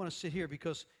 good, we want to sit here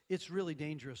because it's really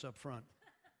dangerous up front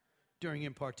during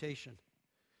impartation.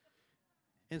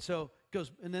 And so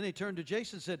goes, and then they turned to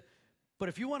Jason and said, but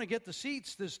if you want to get the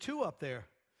seats, there's 2 up there.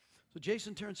 So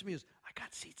Jason turns to me and says, I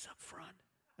got seats up front.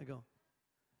 I go,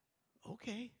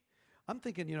 okay. I'm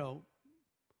thinking,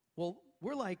 well,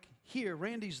 we're like here,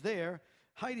 Randy's there,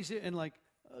 Heidi's here, and like,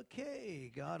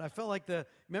 okay, God. I felt like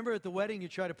remember at the wedding, you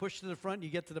try to push to the front and you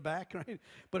get to the back, right?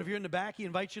 But if you're in the back, he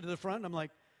invites you to the front. And I'm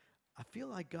like, I feel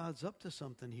like God's up to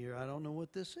something here. I don't know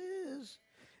what this is.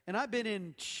 And I've been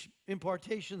in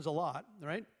impartations a lot,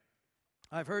 right?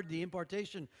 I've heard the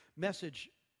impartation message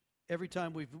every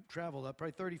time we've traveled,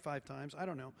 probably 35 times. I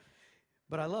don't know.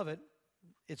 But I love it.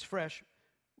 It's fresh.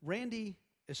 Randy,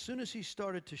 as soon as he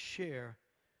started to share,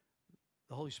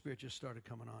 the Holy Spirit just started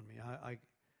coming on me.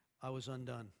 I was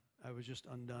undone. I was just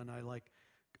undone. God,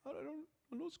 I don't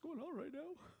know what's going on right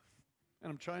now.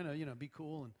 And I'm trying to, be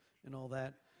cool and all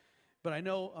that. But I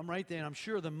know I'm right there, and I'm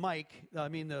sure the mic,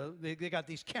 they got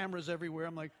these cameras everywhere.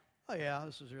 I'm like, oh, yeah,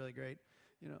 this is really great,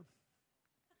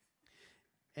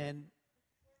 And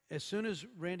as soon as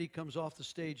Randy comes off the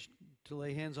stage to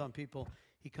lay hands on people,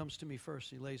 he comes to me first.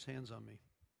 He lays hands on me.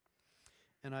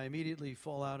 And I immediately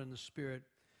fall out in the Spirit.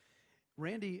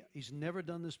 Randy, he's never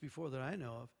done this before that I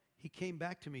know of. He came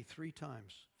back to me 3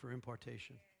 times for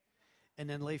impartation. And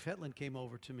then Leif Hetland came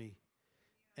over to me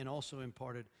and also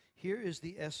imparted. Here is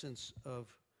the essence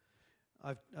of,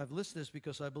 I've listed this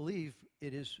because I believe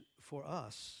it is for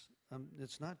us.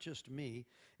 It's not just me.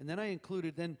 And then I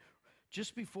included,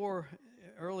 just before,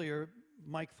 earlier,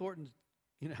 Mike Thornton,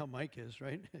 you know how Mike is,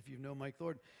 right? If you know Mike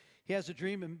Thornton. He has a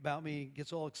dream about me,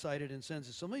 gets all excited and sends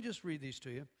it. So let me just read these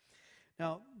to you.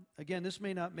 Now, again, this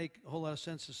may not make a whole lot of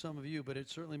sense to some of you, but it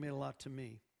certainly made a lot to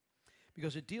me.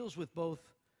 Because it deals with both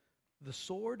the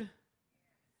sword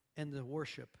and the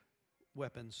worship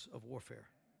weapons of warfare.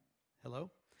 Hello?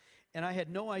 And I had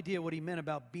no idea what he meant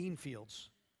about bean fields,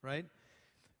 right?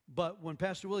 But when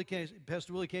Pastor Willie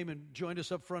came and joined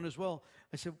us up front as well,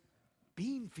 I said,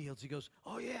 bean fields? He goes,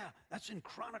 oh yeah, that's in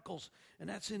Chronicles, and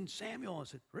that's in Samuel. I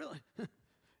said, really?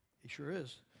 He sure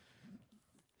is.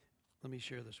 Let me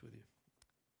share this with you.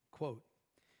 Quote,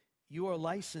 you are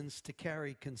licensed to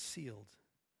carry concealed,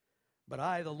 but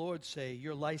I, the Lord, say,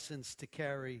 you're licensed to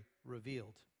carry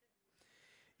revealed.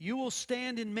 You will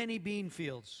stand in many bean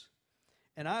fields,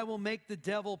 and I will make the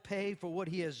devil pay for what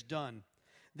he has done.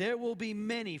 There will be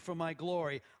many for my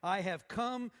glory. I have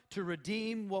come to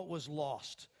redeem what was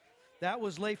lost. That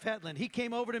was Leif Hetland. He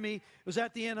came over to me. It was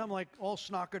at the end. I'm like all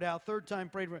snockered out. 3rd time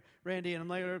prayed for Randy, and I'm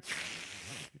like,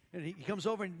 and he comes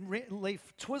over, and Leif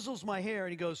twizzles my hair,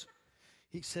 and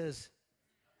he says,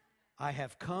 I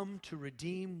have come to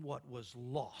redeem what was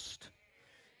lost.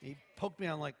 He poked me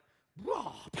on like,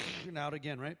 raw, and out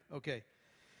again, right? Okay.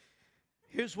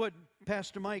 Here's what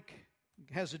Pastor Mike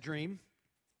has a dream.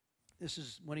 This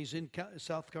is when he's in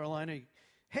South Carolina.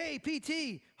 Hey,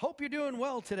 PT, hope you're doing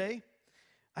well today.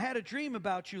 I had a dream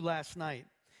about you last night.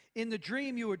 In the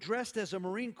dream, you were dressed as a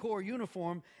Marine Corps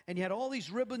uniform, and you had all these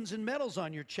ribbons and medals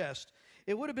on your chest.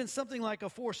 It would have been something like a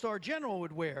 4-star general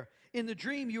would wear. In the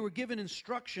dream, you were given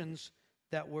instructions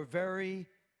that were very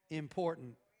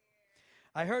important.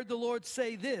 I heard the Lord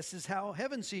say, this is how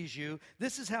heaven sees you.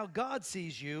 This is how God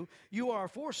sees you. You are a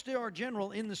 4-star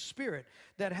general in the Spirit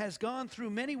that has gone through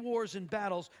many wars and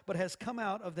battles, but has come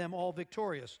out of them all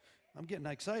victorious. I'm getting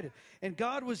excited. And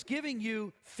God was giving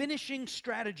you finishing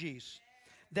strategies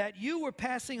that you were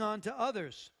passing on to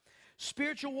others.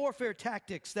 Spiritual warfare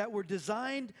tactics that were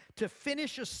designed to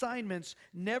finish assignments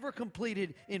never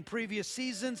completed in previous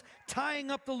seasons,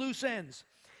 tying up the loose ends.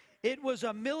 It was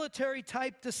a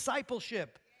military-type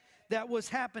discipleship that was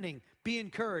happening. Be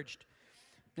encouraged.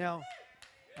 Now,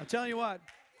 I'll tell you what,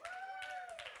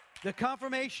 the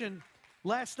confirmation,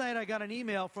 last night I got an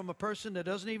email from a person that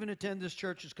doesn't even attend this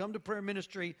church, has come to prayer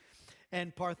ministry,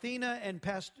 and Parthena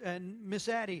and Miss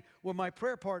Addie were my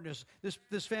prayer partners.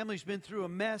 This family's been through a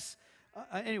mess.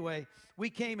 Anyway, we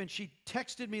came, and she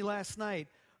texted me last night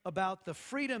about the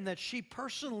freedom that she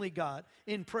personally got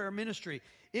in prayer ministry.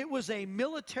 It was a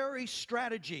military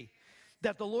strategy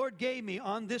that the Lord gave me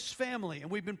on this family,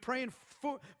 and we've been praying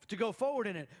to go forward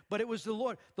in it, but it was the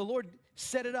Lord. The Lord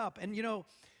set it up, and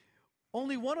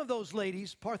only one of those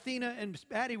ladies, Parthena and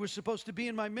Addie, was supposed to be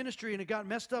in my ministry, and it got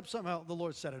messed up somehow. The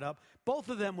Lord set it up. Both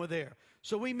of them were there.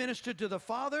 So we ministered to the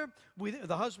father,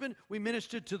 the husband, we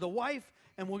ministered to the wife,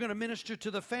 and we're going to minister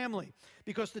to the family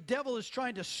because the devil is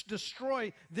trying to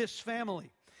destroy this family.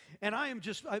 And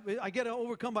I get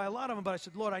overcome by a lot of them, but I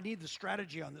said, Lord, I need the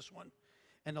strategy on this one.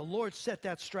 And the Lord set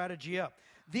that strategy up.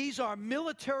 These are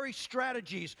military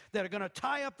strategies that are going to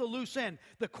tie up the loose end.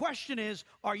 The question is,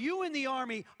 are you in the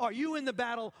army? Are you in the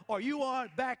battle? Are you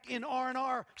back in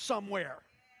R&R somewhere?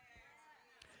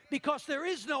 Because there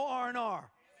is no R&R.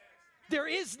 There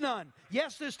is none.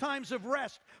 Yes, there's times of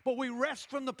rest, but we rest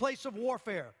from the place of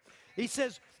warfare. He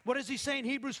says, what does he say in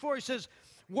Hebrews 4? He says,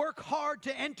 work hard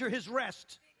to enter his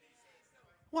rest.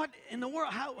 What in the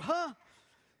world? Huh?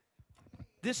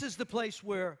 This is the place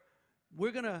where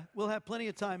we'll have plenty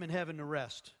of time in heaven to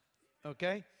rest.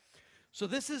 Okay? So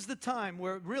this is the time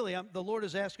where really the Lord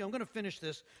is asking, I'm going to finish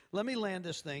this. Let me land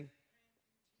this thing.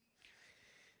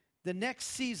 The next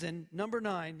season, number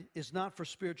 9, is not for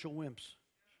spiritual wimps.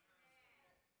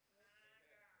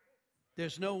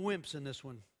 There's no wimps in this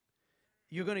one.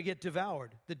 You're going to get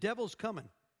devoured. The devil's coming.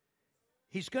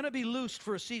 He's going to be loosed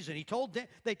for a season.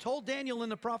 They told Daniel in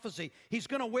the prophecy, he's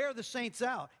going to wear the saints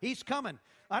out. He's coming.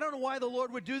 I don't know why the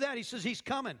Lord would do that. He says he's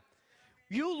coming.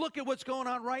 You look at what's going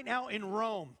on right now in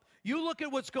Rome. You look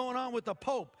at what's going on with the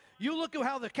Pope. You look at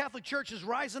how the Catholic Church is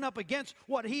rising up against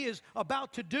what he is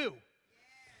about to do.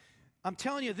 I'm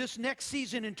telling you, this next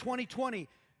season in 2020,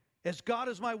 as God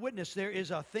is my witness, there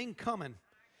is a thing coming.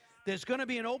 There's going to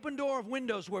be an open door of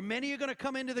windows where many are going to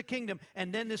come into the kingdom,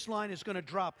 and then this line is going to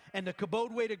drop, and the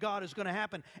kabod way to God is going to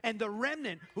happen. And the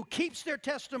remnant who keeps their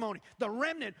testimony, the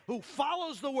remnant who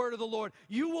follows the word of the Lord,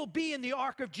 you will be in the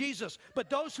ark of Jesus. But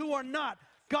those who are not,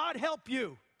 God help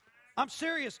you. I'm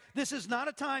serious. This is not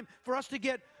a time for us to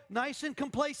get nice and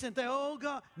complacent. Oh,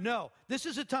 God. No, this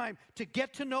is a time to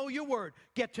get to know your word,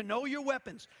 get to know your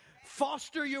weapons.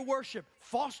 Foster your worship.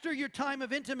 Foster your time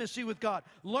of intimacy with God.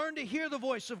 Learn to hear the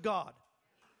voice of God.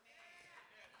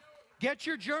 Get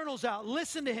your journals out.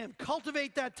 Listen to Him.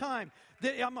 Cultivate that time.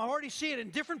 I'm already seeing it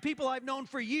in different people I've known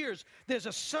for years. There's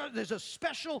a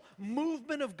special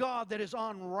movement of God that is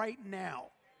on right now.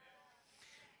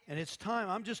 And it's time.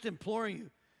 I'm just imploring you.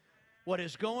 What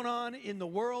is going on in the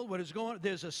world,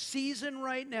 there's a season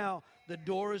right now. The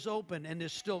door is open and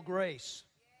there's still grace.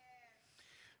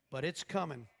 But it's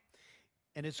coming.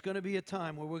 And it's going to be a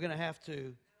time where we're going to have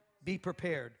to be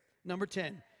prepared. Number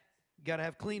 10, got to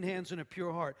have clean hands and a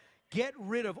pure heart. Get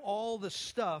rid of all the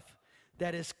stuff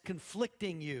that is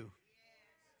conflicting you.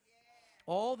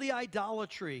 All the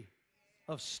idolatry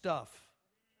of stuff.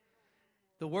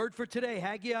 The word for today,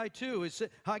 Haggai 2,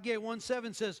 Haggai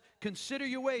 1:7 says, consider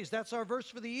your ways. That's our verse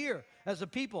for the year as a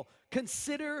people.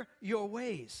 Consider your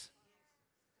ways.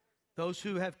 Those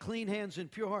who have clean hands and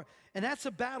pure heart. And that's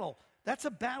a battle. That's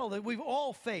a battle that we've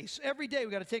all faced. Every day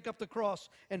we've got to take up the cross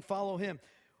and follow Him.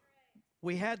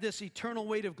 We had this eternal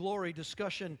weight of glory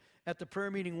discussion at the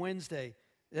prayer meeting Wednesday.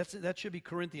 That should be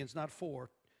Corinthians, not 4.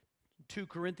 2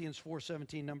 Corinthians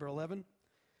 4:17, number 11.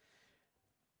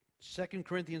 2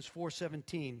 Corinthians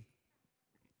 4:17.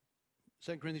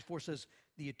 2 Corinthians 4 says,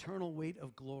 the eternal weight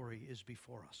of glory is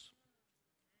before us.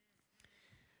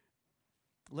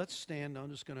 Let's stand.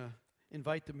 I'm just going to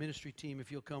invite the ministry team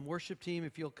if you'll come. Worship team,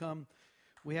 if you'll come.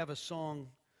 We have a song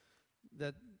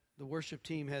that the worship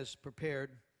team has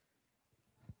prepared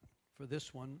for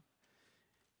this one.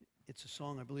 It's a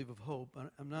song, I believe, of hope.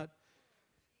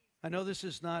 I know this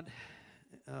is not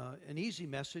an easy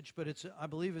message, but I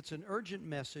believe it's an urgent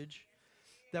message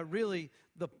that really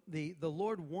the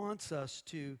Lord wants us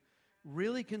to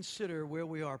really consider where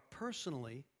we are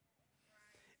personally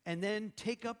and then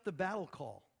take up the battle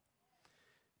call.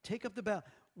 Take up the battle.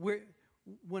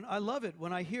 When I love it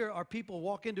when I hear our people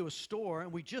walk into a store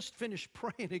and we just finished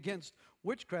praying against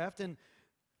witchcraft and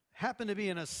happen to be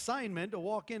an assignment to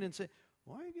walk in and say,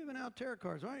 why are you giving out tarot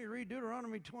cards? Why don't you read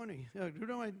Deuteronomy 20?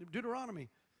 Deuteronomy.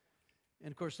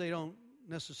 And of course, they don't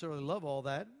necessarily love all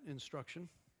that instruction.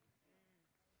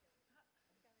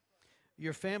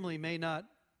 Your family may not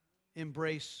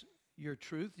embrace your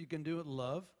truth. You can do it in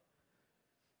love.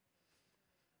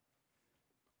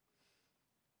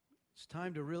 It's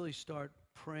time to really start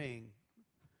praying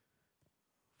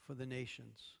for the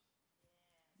nations.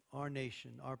 Our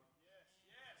nation.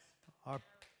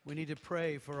 We need to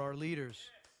pray for our leaders,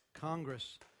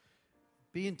 Congress.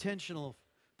 Be intentional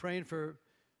praying for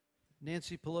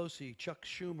Nancy Pelosi, Chuck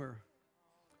Schumer,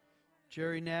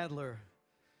 Jerry Nadler,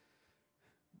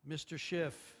 Mr.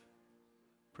 Schiff,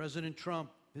 President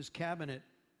Trump, his cabinet.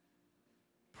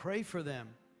 Pray for them.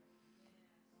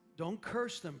 Don't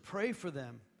curse them. Pray for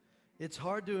them. It's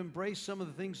hard to embrace some of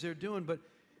the things they're doing, but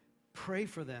pray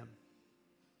for them.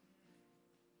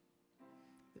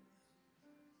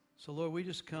 So, Lord, we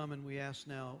just come and we ask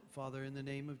now, Father, in the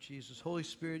name of Jesus, Holy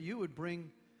Spirit, you would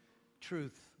bring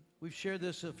truth. We've shared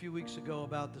this a few weeks ago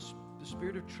about the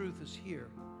Spirit of truth is here.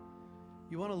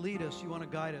 You want to lead us. You want to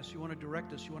guide us. You want to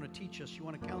direct us. You want to teach us. You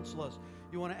want to counsel us.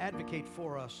 You want to advocate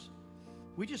for us.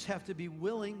 We just have to be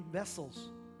willing vessels.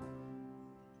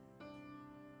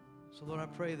 So, Lord, I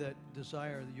pray that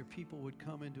desire that your people would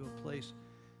come into a place.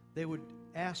 They would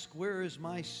ask, where is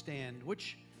my stand?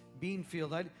 Which bean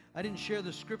field? I didn't share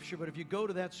the scripture, but if you go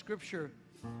to that scripture,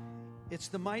 it's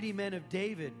the mighty men of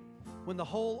David. When the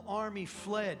whole army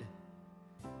fled,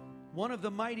 one of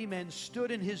the mighty men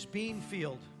stood in his bean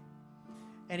field,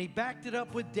 and he backed it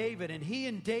up with David, and he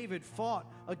and David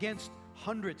fought against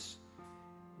hundreds.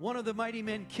 One of the mighty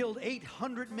men killed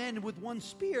 800 men with one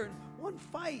spear in one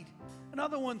fight.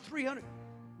 Another one, 300.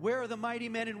 Where are the mighty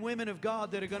men and women of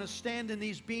God that are going to stand in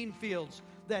these bean fields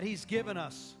that He's given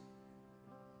us?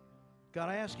 God,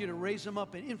 I ask you to raise them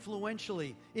up and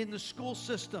influentially in the school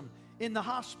system, in the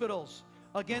hospitals,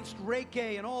 against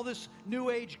Reiki and all this New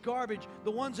Age garbage,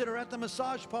 the ones that are at the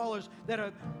massage parlors that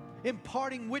are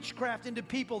imparting witchcraft into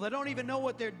people that don't even know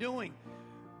what they're doing.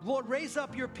 Lord, raise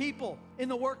up your people in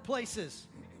the workplaces.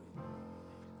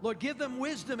 Lord, give them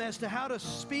wisdom as to how to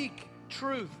speak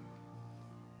truth.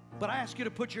 But I ask you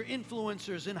to put your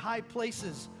influencers in high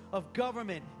places of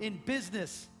government, in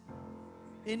business,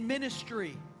 in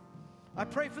ministry. I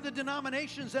pray for the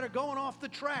denominations that are going off the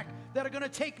track, that are going to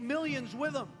take millions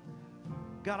with them.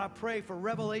 God, I pray for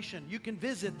revelation. You can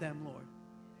visit them, Lord.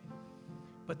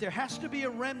 But there has to be a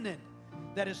remnant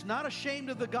that is not ashamed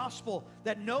of the gospel,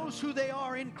 that knows who they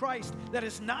are in Christ, that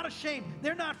is not ashamed.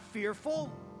 They're not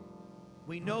fearful.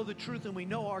 We know the truth, and we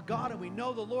know our God, and we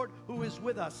know the Lord who is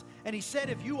with us. And he said,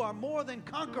 if you are more than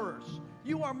conquerors,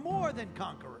 you are more than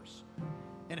conquerors.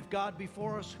 And if God be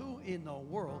for us, who in the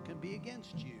world can be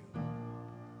against you?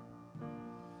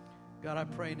 God, I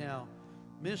pray now,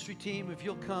 ministry team, if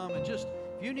you'll come and just,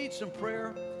 if you need some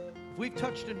prayer, if we've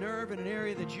touched a nerve in an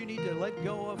area that you need to let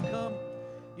go of, come.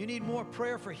 You need more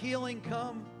prayer for healing,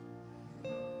 come.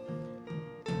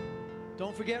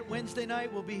 Don't forget, Wednesday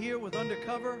night we'll be here with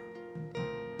Undercover.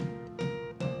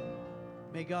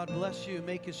 May God bless you,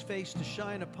 make his face to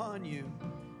shine upon you,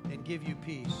 and give you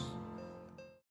peace.